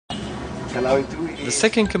The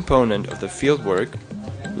second component of the fieldwork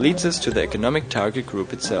leads us to the economic target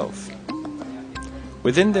group itself.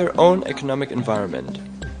 Within their own economic environment,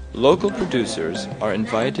 local producers are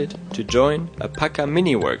invited to join a PACA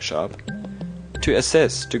mini-workshop to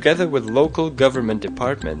assess, together with local government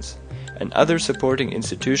departments and other supporting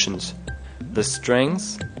institutions, the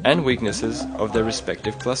strengths and weaknesses of their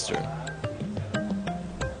respective cluster.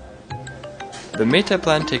 The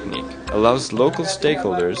meta-plan technique allows local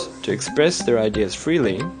stakeholders to express their ideas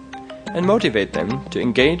freely and motivate them to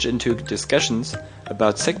engage into discussions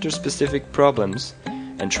about sector-specific problems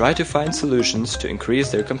and try to find solutions to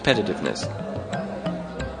increase their competitiveness.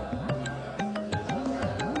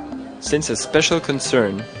 Since a special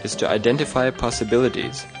concern is to identify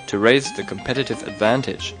possibilities to raise the competitive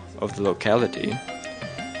advantage of the locality,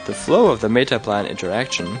 the flow of the meta-plan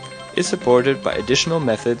interaction is supported by additional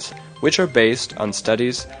methods which are based on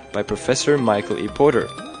studies by Professor Michael E. Porter,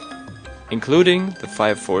 including the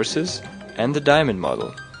 5 forces and the diamond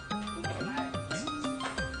model.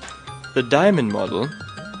 The diamond model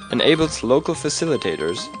enables local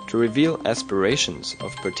facilitators to reveal aspirations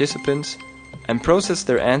of participants and process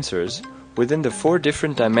their answers within the 4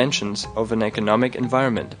 different dimensions of an economic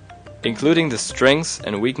environment, including the strengths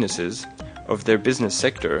and weaknesses of their business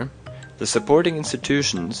sector, the supporting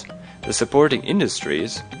institutions, the supporting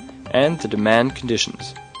industries, and the demand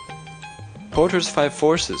conditions. Porter's 5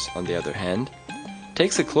 forces, on the other hand,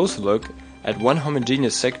 takes a closer look at one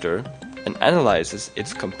homogeneous sector and analyzes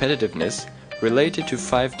its competitiveness related to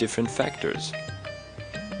 5 different factors.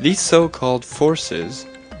 These so-called forces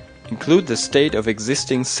include the state of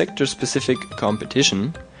existing sector-specific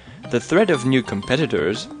competition, the threat of new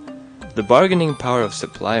competitors, the bargaining power of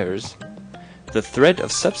suppliers, the threat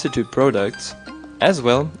of substitute products, as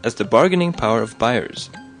well as the bargaining power of buyers.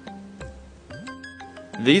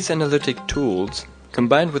 These analytic tools,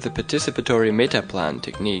 combined with the participatory meta-plan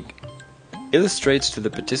technique, illustrates to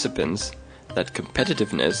the participants that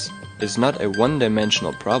competitiveness is not a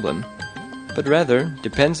one-dimensional problem, but rather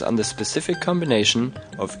depends on the specific combination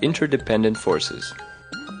of interdependent forces.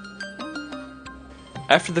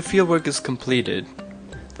 After the fieldwork is completed,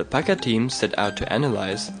 the PACA team set out to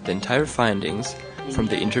analyze the entire findings from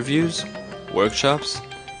the interviews, workshops,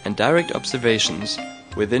 and direct observations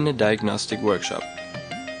within a diagnostic workshop.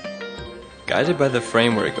 Guided by the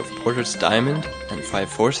framework of Porter's diamond and 5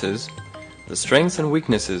 forces, the strengths and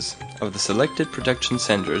weaknesses of the selected production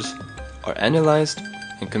centers are analyzed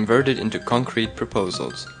and converted into concrete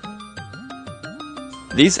proposals.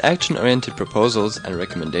 These action-oriented proposals and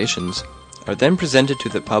recommendations are then presented to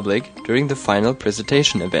the public during the final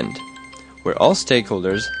presentation event, where all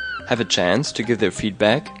stakeholders have a chance to give their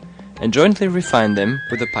feedback and jointly refine them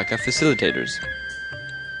with the PACA facilitators.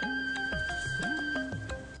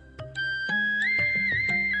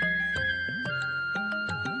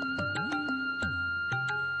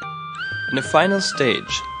 In the final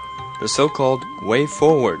stage, the so-called Way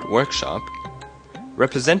Forward workshop,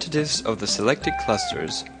 representatives of the selected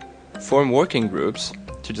clusters form working groups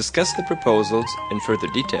to discuss the proposals in further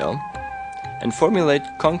detail and formulate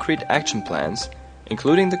concrete action plans,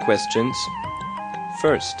 including the questions: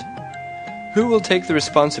 first, who will take the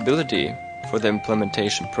responsibility for the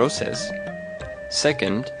implementation process?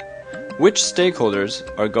 Second, which stakeholders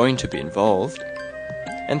are going to be involved?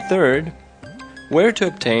 And third, where to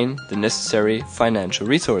obtain the necessary financial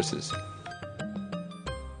resources.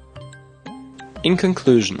 In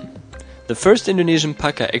conclusion, the first Indonesian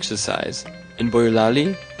PACA exercise in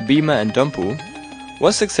Boyolali, Bima and Dompu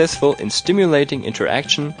was successful in stimulating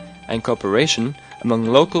interaction and cooperation among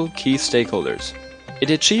local key stakeholders. It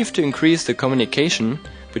achieved to increase the communication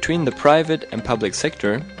between the private and public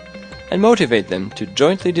sector and motivate them to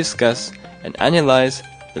jointly discuss and analyze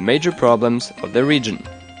the major problems of their region.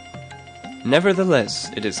 Nevertheless,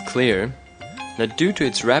 it is clear that due to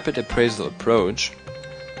its rapid appraisal approach,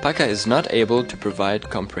 PACA is not able to provide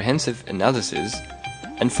comprehensive analysis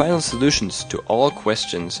and final solutions to all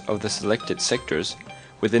questions of the selected sectors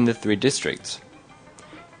within the 3 districts.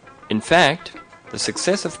 In fact, the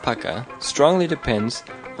success of PACA strongly depends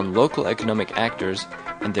on local economic actors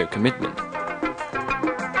and their commitment.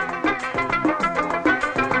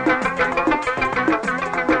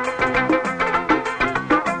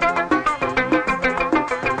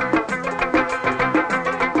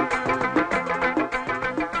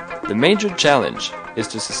 The major challenge is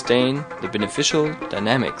to sustain the beneficial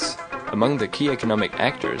dynamics among the key economic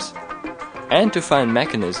actors and to find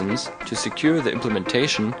mechanisms to secure the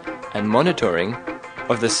implementation and monitoring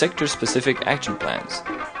of the sector-specific action plans.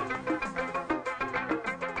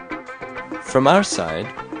 From our side,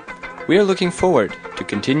 we are looking forward to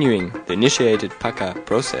continuing the initiated PACA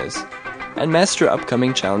process and master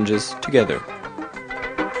upcoming challenges together.